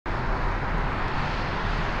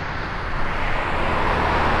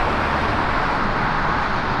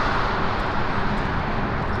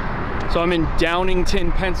So I'm in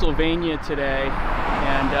Downington, Pennsylvania today,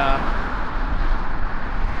 and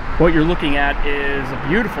what you're looking at is a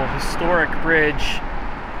beautiful historic bridge.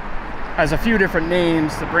 Has a few different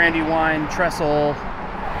names: the Brandywine Trestle,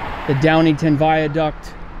 the Downington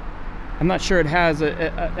Viaduct. I'm not sure it has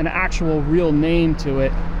an actual real name to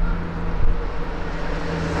it.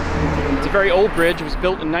 It's a very old bridge. It was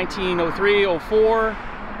built in 1903, 04.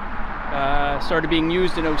 Started being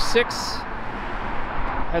used in 06.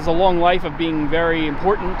 Has a long life of being very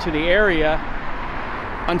important to the area.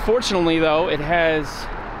 Unfortunately, though, it has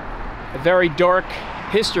a very dark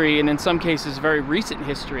history, and in some cases very recent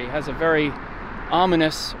history. It has a very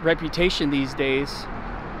ominous reputation these days.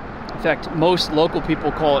 In fact, most local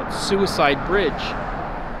people call it Suicide Bridge.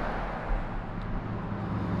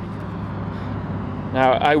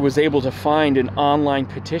 Now, I was able to find an online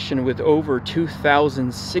petition with over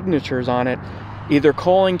 2,000 signatures on it, either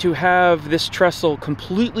calling to have this trestle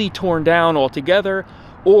completely torn down altogether,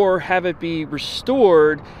 or have it be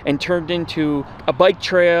restored and turned into a bike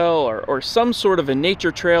trail or some sort of a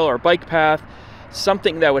nature trail or bike path,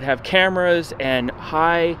 something that would have cameras and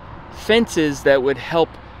high fences that would help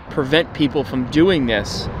prevent people from doing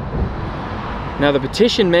this. Now, the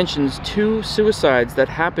petition mentions 2 suicides that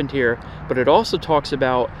happened here, but it also talks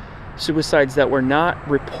about suicides that were not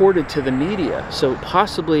reported to the media, so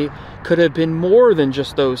possibly could have been more than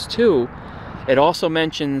just those 2. It also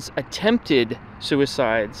mentions attempted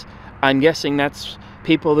suicides. I'm guessing that's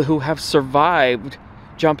people who have survived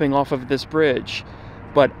jumping off of this bridge,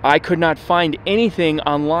 but I could not find anything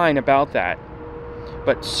online about that.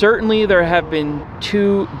 But certainly there have been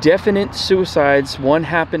 2 definite suicides, one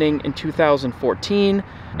happening in 2014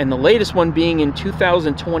 and the latest one being in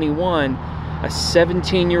 2021. A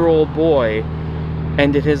 17-year-old boy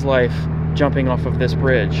ended his life jumping off of this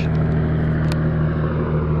bridge.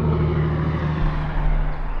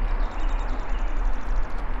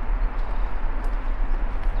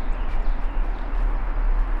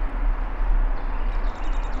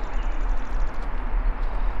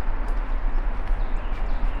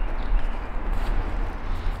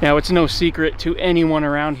 Now, it's no secret to anyone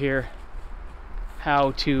around here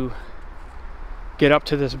how to get up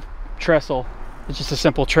to this trestle. It's just a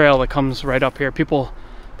simple trail that comes right up here. People,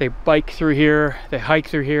 they bike through here, they hike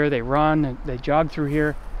through here, they run, and they jog through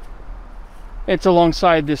here. It's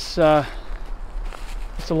alongside this,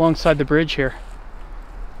 it's alongside the bridge here.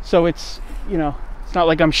 So it's, you know, it's not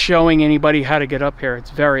like I'm showing anybody how to get up here. It's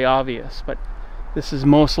very obvious, but this is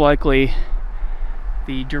most likely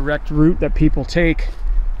the direct route that people take.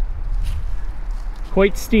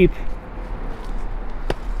 Quite steep.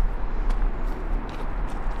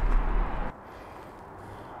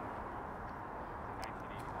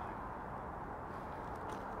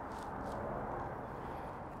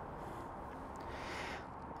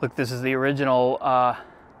 Look, this is the original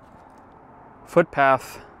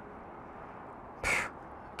footpath.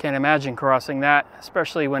 Can't imagine crossing that,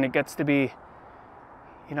 especially when it gets to be,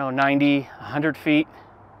 you know, 90, 100 feet.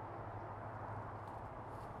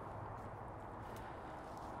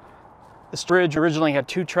 This bridge originally had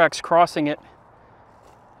 2 tracks crossing it,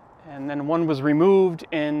 and then one was removed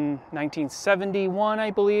in 1971,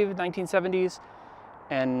 I believe, 1970s,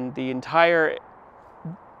 and the entire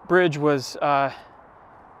bridge was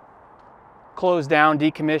closed down,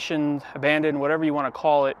 decommissioned, abandoned, whatever you want to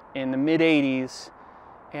call it, in the mid-80s,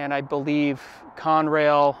 and I believe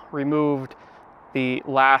Conrail removed the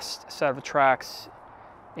last set of tracks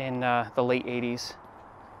in the late 80s.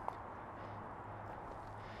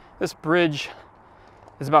 This bridge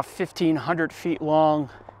is about 1,500 feet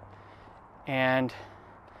long, and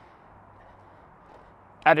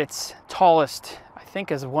at its tallest, I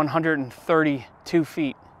think, is 132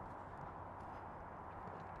 feet.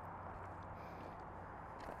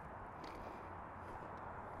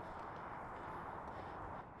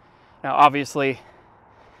 Now, obviously,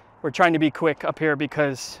 we're trying to be quick up here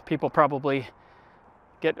because people probably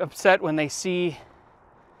get upset when they see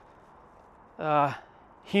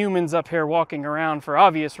humans up here walking around for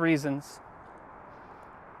obvious reasons.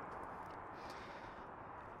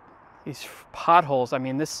 These potholes, I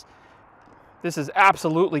mean, this is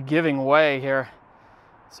absolutely giving way here.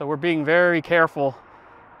 So we're being very careful.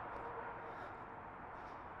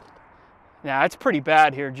 Yeah, it's pretty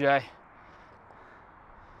bad here, Jay.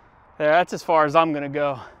 Yeah, that's as far as I'm gonna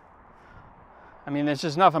go. I mean, there's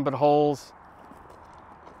just nothing but holes.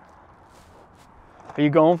 Are you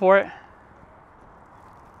going for it?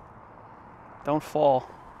 Don't fall.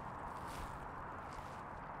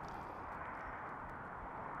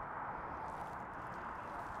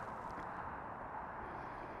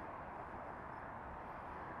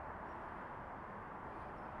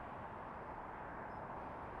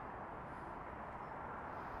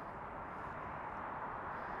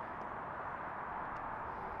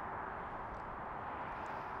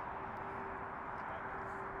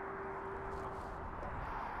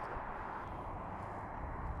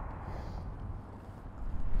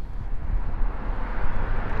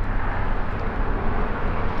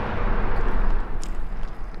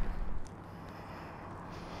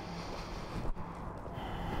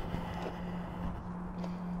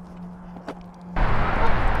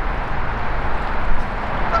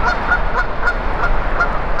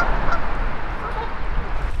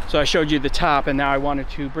 So I showed you the top, and now I wanted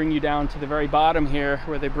to bring you down to the very bottom here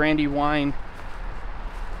where the Brandywine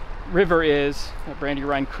River is,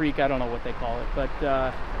 Brandywine Creek, I don't know what they call it,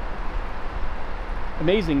 but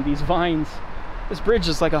amazing, these vines. This bridge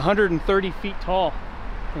is like 130 feet tall,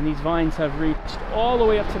 and these vines have reached all the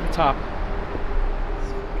way up to the top.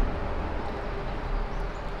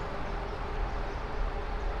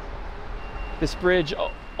 This bridge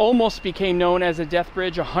almost became known as a death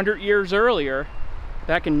bridge 100 years earlier.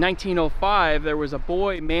 Back in 1905, there was a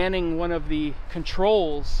boy manning one of the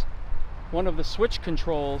controls, one of the switch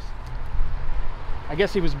controls. I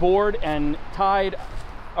guess he was bored and tied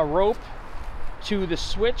a rope to the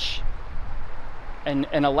switch and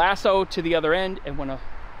a lasso to the other end, and when a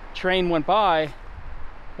train went by,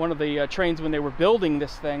 one of the trains, when they were building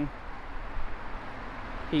this thing,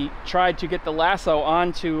 he tried to get the lasso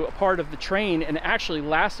onto a part of the train and actually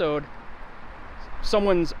lassoed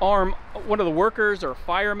someone's arm, one of the workers or a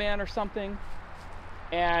fireman or something,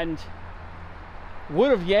 and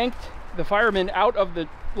would have yanked the fireman out of the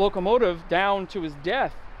locomotive down to his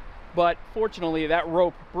death. But fortunately that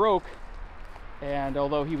rope broke, and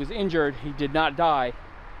although he was injured, he did not die.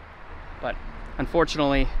 But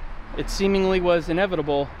unfortunately, it seemingly was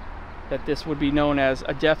inevitable that this would be known as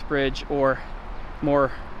a death bridge, or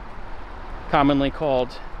more commonly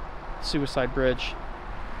called suicide bridge.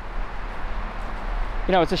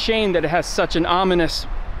 You know, it's a shame that it has such an ominous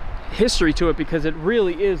history to it, because it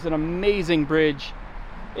really is an amazing bridge.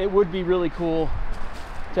 It would be really cool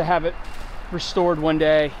to have it restored one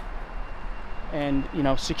day and, you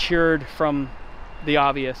know, secured from the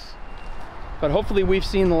obvious. But hopefully we've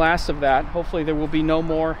seen the last of that. Hopefully there will be no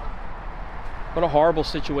more. What a horrible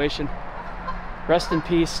situation. Rest in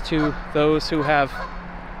peace to those who have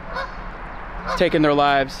taken their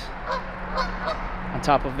lives on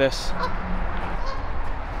top of this.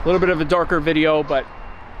 A little bit of a darker video, but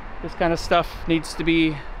this kind of stuff needs to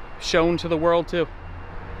be shown to the world too.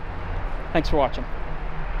 Thanks for watching.